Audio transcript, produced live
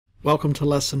Welcome to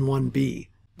Lesson 1B,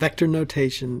 Vector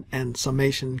Notation and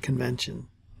Summation Convention.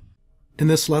 In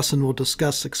this lesson we'll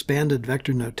discuss expanded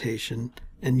vector notation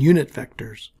and unit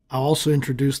vectors. I'll also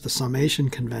introduce the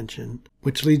summation convention,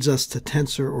 which leads us to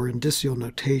tensor or indicial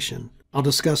notation. I'll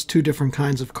discuss two different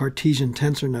kinds of Cartesian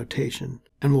tensor notation,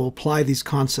 and we'll apply these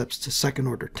concepts to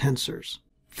second-order tensors.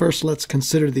 First, let's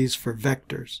consider these for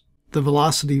vectors. The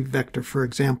velocity vector, for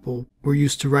example, we're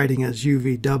used to writing as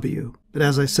UVW, but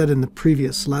as I said in the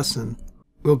previous lesson,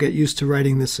 we'll get used to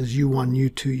writing this as U1,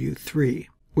 U2, U3,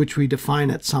 which we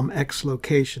define at some x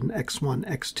location, x1,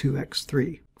 x2,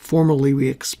 x3. Formally, we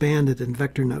expanded in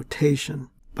vector notation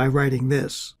by writing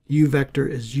this. U vector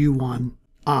is U1,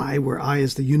 I, where I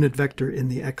is the unit vector in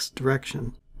the x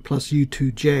direction, plus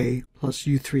U2j plus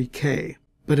U3k.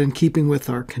 But in keeping with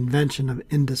our convention of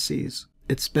indices,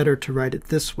 it's better to write it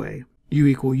this way. U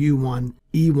equal U1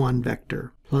 E1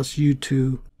 vector plus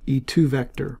U2 E2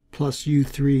 vector plus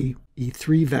U3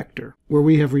 E3 vector, where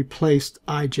we have replaced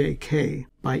ijk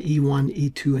by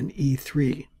E1, E2, and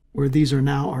E3, where these are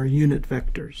now our unit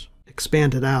vectors.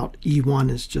 Expanded out, E1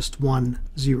 is just 1,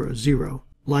 0, 0.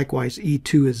 Likewise,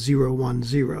 E2 is 0, 1,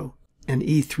 0, and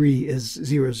E3 is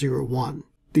 0, 0, 1.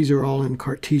 These are all in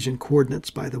Cartesian coordinates,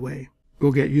 by the way.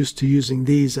 We'll get used to using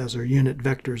these as our unit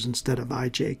vectors instead of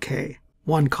ijk.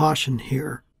 One caution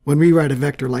here. When we write a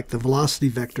vector like the velocity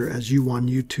vector as U1,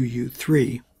 U2,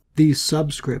 U3, these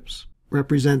subscripts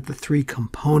represent the three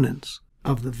components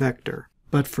of the vector.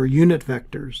 But for unit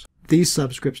vectors, these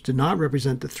subscripts do not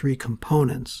represent the three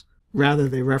components. Rather,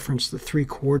 they reference the three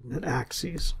coordinate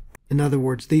axes. In other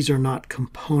words, these are not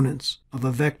components of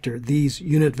a vector. These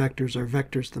unit vectors are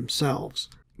vectors themselves,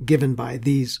 given by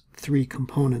these three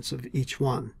components of each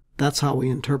one. That's how we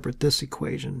interpret this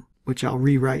equation, which I'll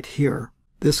rewrite here.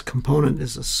 This component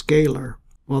is a scalar,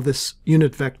 while this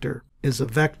unit vector is a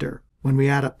vector. When we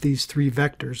add up these three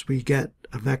vectors, we get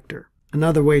a vector.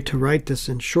 Another way to write this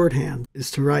in shorthand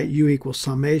is to write U equals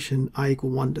summation I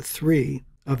equal 1 to 3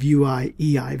 of UI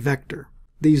EI vector.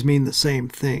 These mean the same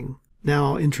thing. Now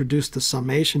I'll introduce the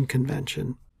summation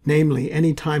convention, namely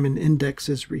any time an index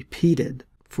is repeated.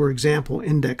 For example,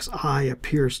 index I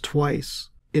appears twice.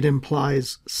 It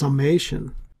implies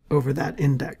summation over that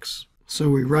index. So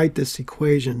we write this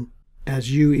equation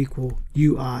as U equal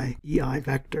UI EI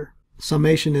vector.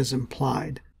 Summation is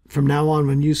implied. From now on,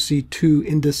 when you see two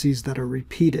indices that are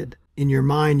repeated, in your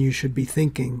mind you should be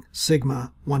thinking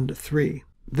sigma 1 to 3.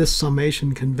 This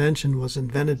summation convention was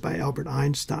invented by Albert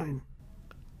Einstein.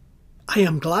 I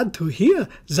am glad to hear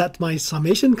that my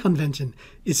summation convention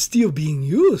is still being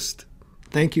used.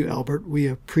 Thank you, Albert. We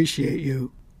appreciate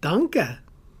you. Danke.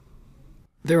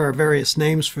 There are various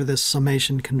names for this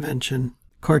summation convention.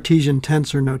 Cartesian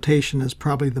tensor notation is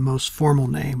probably the most formal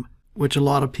name, which a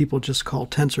lot of people just call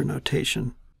tensor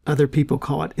notation. Other people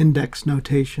call it index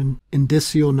notation,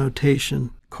 indicial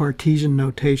notation, Cartesian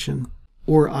notation,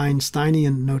 or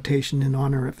Einsteinian notation in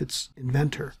honor of its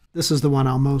inventor. This is the one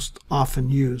I'll most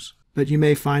often use, but you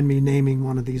may find me naming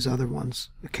one of these other ones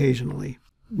occasionally.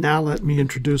 Now let me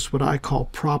introduce what I call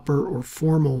proper or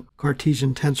formal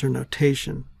Cartesian tensor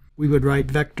notation. We would write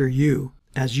vector U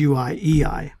as UI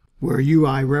EI, where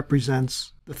UI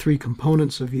represents the three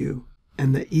components of U,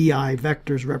 and the EI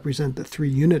vectors represent the three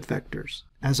unit vectors.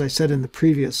 As I said in the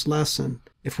previous lesson,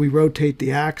 if we rotate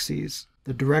the axes,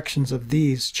 the directions of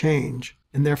these change,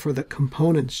 and therefore the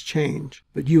components change,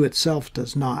 but U itself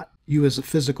does not. U is a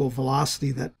physical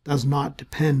velocity that does not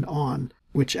depend on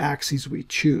which axes we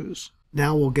choose.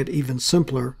 Now we'll get even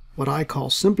simpler, what I call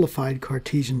simplified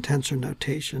Cartesian tensor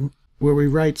notation, where we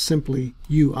write simply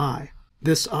UI.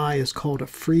 This I is called a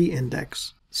free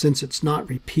index, since it's not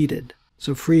repeated.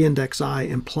 So free index I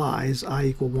implies I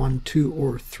equal 1, 2,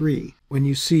 or 3. When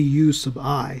you see U sub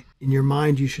I, in your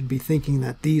mind you should be thinking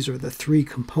that these are the three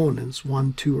components,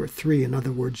 1, 2, or 3. In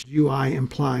other words, UI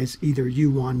implies either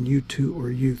U1, U2, or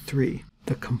U3,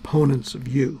 the components of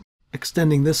U.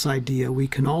 Extending this idea, we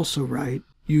can also write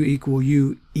U equal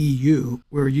U EU,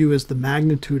 where U is the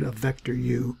magnitude of vector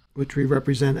U, which we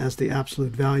represent as the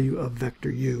absolute value of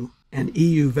vector U. And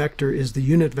EU vector is the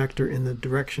unit vector in the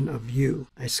direction of U.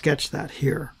 I sketched that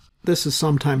here. This is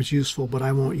sometimes useful, but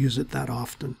I won't use it that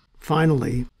often.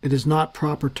 Finally, it is not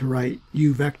proper to write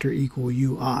U vector equal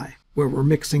UI, where we're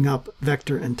mixing up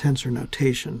vector and tensor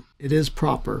notation. It is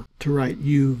proper to write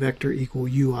U vector equal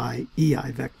UI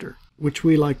EI vector, which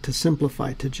we like to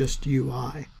simplify to just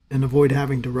UI, and avoid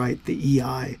having to write the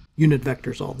EI unit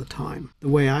vectors all the time. The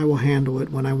way I will handle it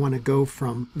when I want to go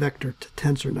from vector to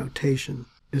tensor notation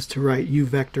is to write U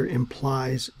vector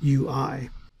implies UI,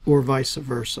 or vice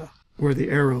versa, where the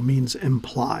arrow means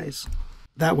implies.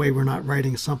 That way we're not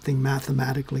writing something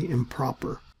mathematically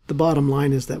improper. The bottom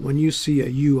line is that when you see a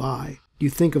ui, you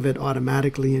think of it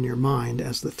automatically in your mind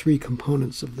as the three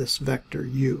components of this vector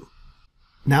u.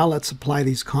 Now let's apply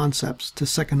these concepts to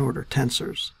second-order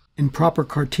tensors. In proper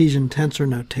Cartesian tensor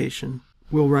notation,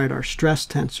 we'll write our stress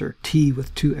tensor t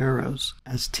with two arrows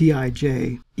as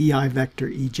tij ei vector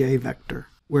ej vector,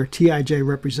 where tij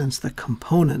represents the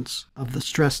components of the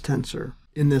stress tensor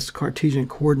in this Cartesian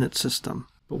coordinate system.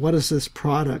 But what is this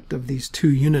product of these two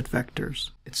unit vectors?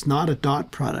 It's not a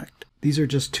dot product. These are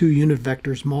just two unit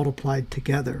vectors multiplied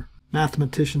together.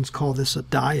 Mathematicians call this a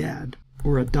dyad,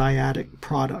 or a dyadic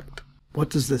product. What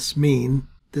does this mean?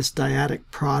 This dyadic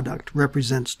product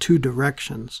represents two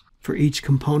directions for each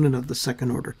component of the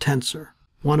second-order tensor.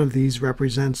 One of these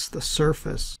represents the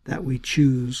surface that we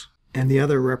choose, and the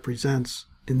other represents,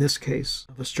 in this case,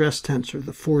 of a stress tensor,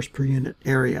 the force per unit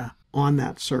area on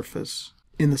that surface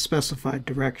in the specified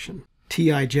direction.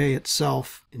 Tij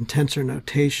itself, in tensor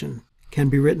notation, can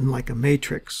be written like a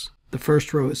matrix. The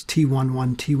first row is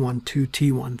T11, T12,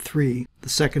 T13. The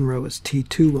second row is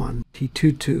T21,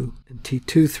 T22, and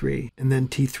T23, and then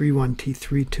T31,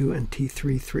 T32, and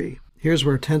T33. Here's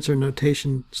where tensor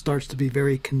notation starts to be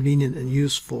very convenient and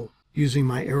useful. Using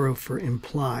my arrow for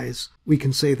implies, we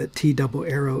can say that T double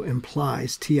arrow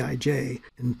implies Tij,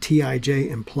 and Tij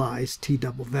implies T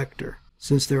double vector.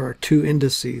 Since there are two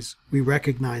indices, we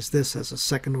recognize this as a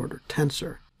second-order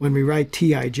tensor. When we write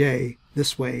Tij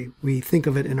this way, we think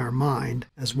of it in our mind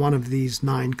as one of these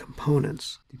 9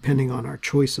 components, depending on our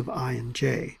choice of I and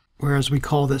j. Whereas we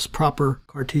call this proper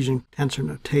Cartesian tensor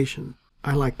notation,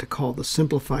 I like to call the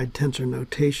simplified tensor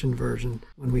notation version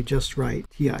when we just write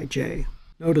Tij.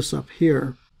 Notice up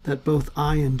here that both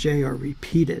I and j are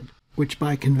repeated, which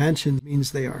by convention means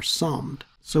they are summed.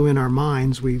 So in our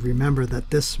minds, we remember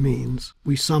that this means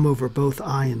we sum over both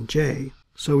I and j.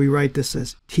 So we write this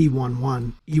as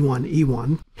T11 E1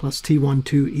 E1 plus T12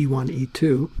 E1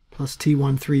 E2 plus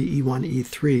T13 E1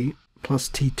 E3 plus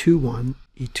T21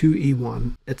 E2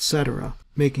 E1, etc.,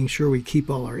 making sure we keep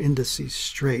all our indices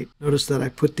straight. Notice that I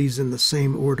put these in the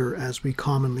same order as we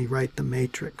commonly write the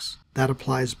matrix. That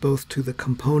applies both to the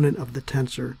component of the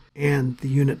tensor and the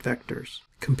unit vectors.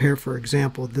 Compare, for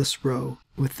example, this row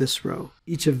with this row.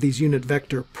 Each of these unit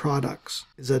vector products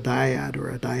is a dyad or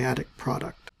a dyadic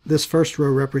product. This first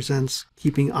row represents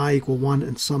keeping I equal 1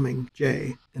 and summing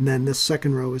j, and then this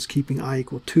second row is keeping I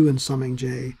equal 2 and summing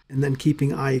j, and then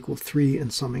keeping I equal 3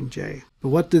 and summing j. But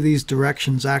what do these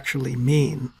directions actually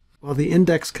mean? Well, the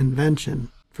index convention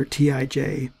for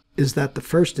Tij is that the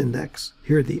first index,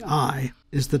 here the I,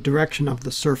 is the direction of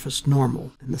the surface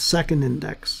normal, and the second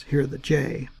index, here the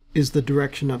j, is the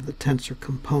direction of the tensor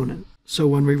component. So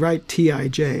when we write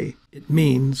Tij, it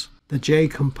means the j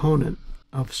component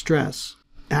of stress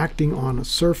acting on a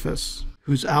surface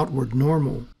whose outward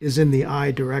normal is in the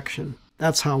I direction.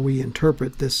 That's how we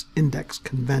interpret this index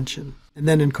convention. And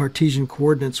then in Cartesian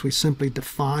coordinates, we simply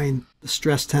define the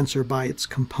stress tensor by its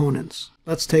components.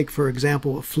 Let's take, for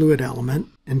example, a fluid element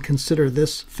and consider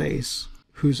this face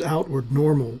whose outward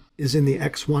normal is in the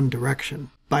x1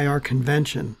 direction. By our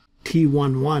convention,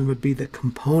 T11 would be the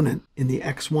component in the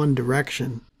x1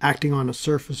 direction acting on a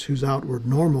surface whose outward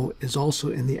normal is also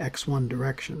in the x1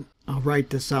 direction. I'll write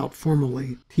this out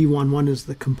formally. T11 is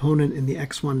the component in the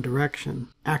x1 direction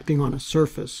acting on a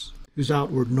surface whose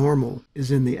outward normal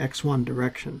is in the x1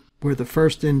 direction, where the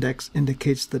first index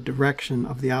indicates the direction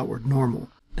of the outward normal,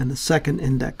 and the second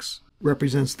index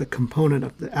represents the component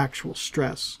of the actual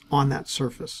stress on that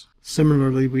surface.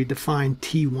 Similarly, we define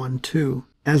T12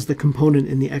 as the component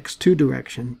in the x2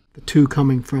 direction, the 2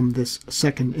 coming from this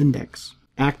second index,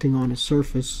 acting on a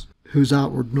surface whose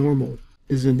outward normal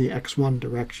is in the x1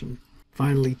 direction.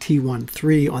 Finally,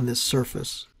 T13 on this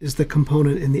surface is the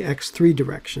component in the x3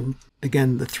 direction,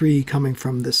 again the 3 coming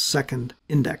from this second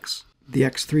index, the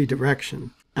x3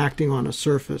 direction, acting on a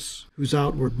surface whose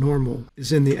outward normal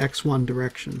is in the x1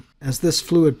 direction. As this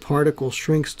fluid particle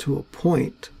shrinks to a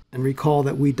point, and recall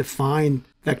that we define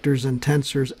vectors and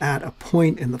tensors at a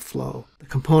point in the flow, the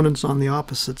components on the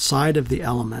opposite side of the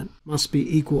element must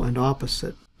be equal and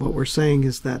opposite. What we're saying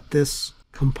is that this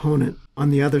component on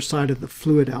the other side of the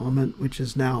fluid element, which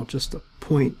is now just a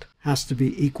point, has to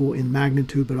be equal in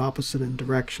magnitude but opposite in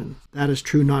direction. That is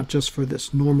true not just for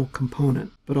this normal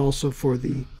component, but also for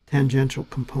the tangential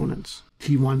components,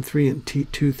 T13 and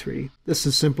T23. This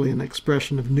is simply an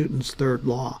expression of Newton's third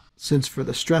law, since for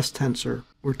the stress tensor,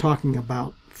 we're talking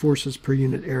about forces per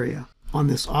unit area. On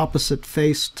this opposite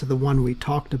face to the one we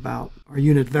talked about, our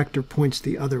unit vector points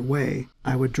the other way.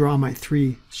 I would draw my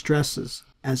 3 stresses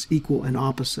as equal and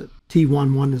opposite.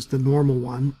 T11 is the normal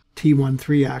one,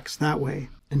 T13 acts that way,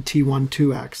 and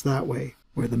T12 acts that way,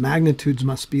 where the magnitudes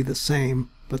must be the same,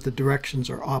 but the directions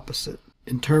are opposite.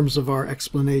 In terms of our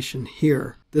explanation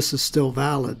here, this is still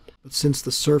valid, but since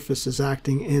the surface is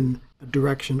acting in a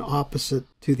direction opposite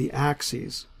to the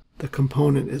axes, the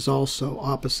component is also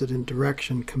opposite in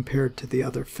direction compared to the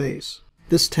other face.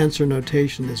 This tensor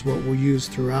notation is what we'll use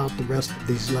throughout the rest of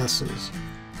these lessons.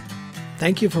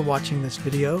 Thank you for watching this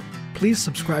video. Please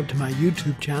subscribe to my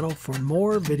YouTube channel for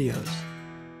more videos.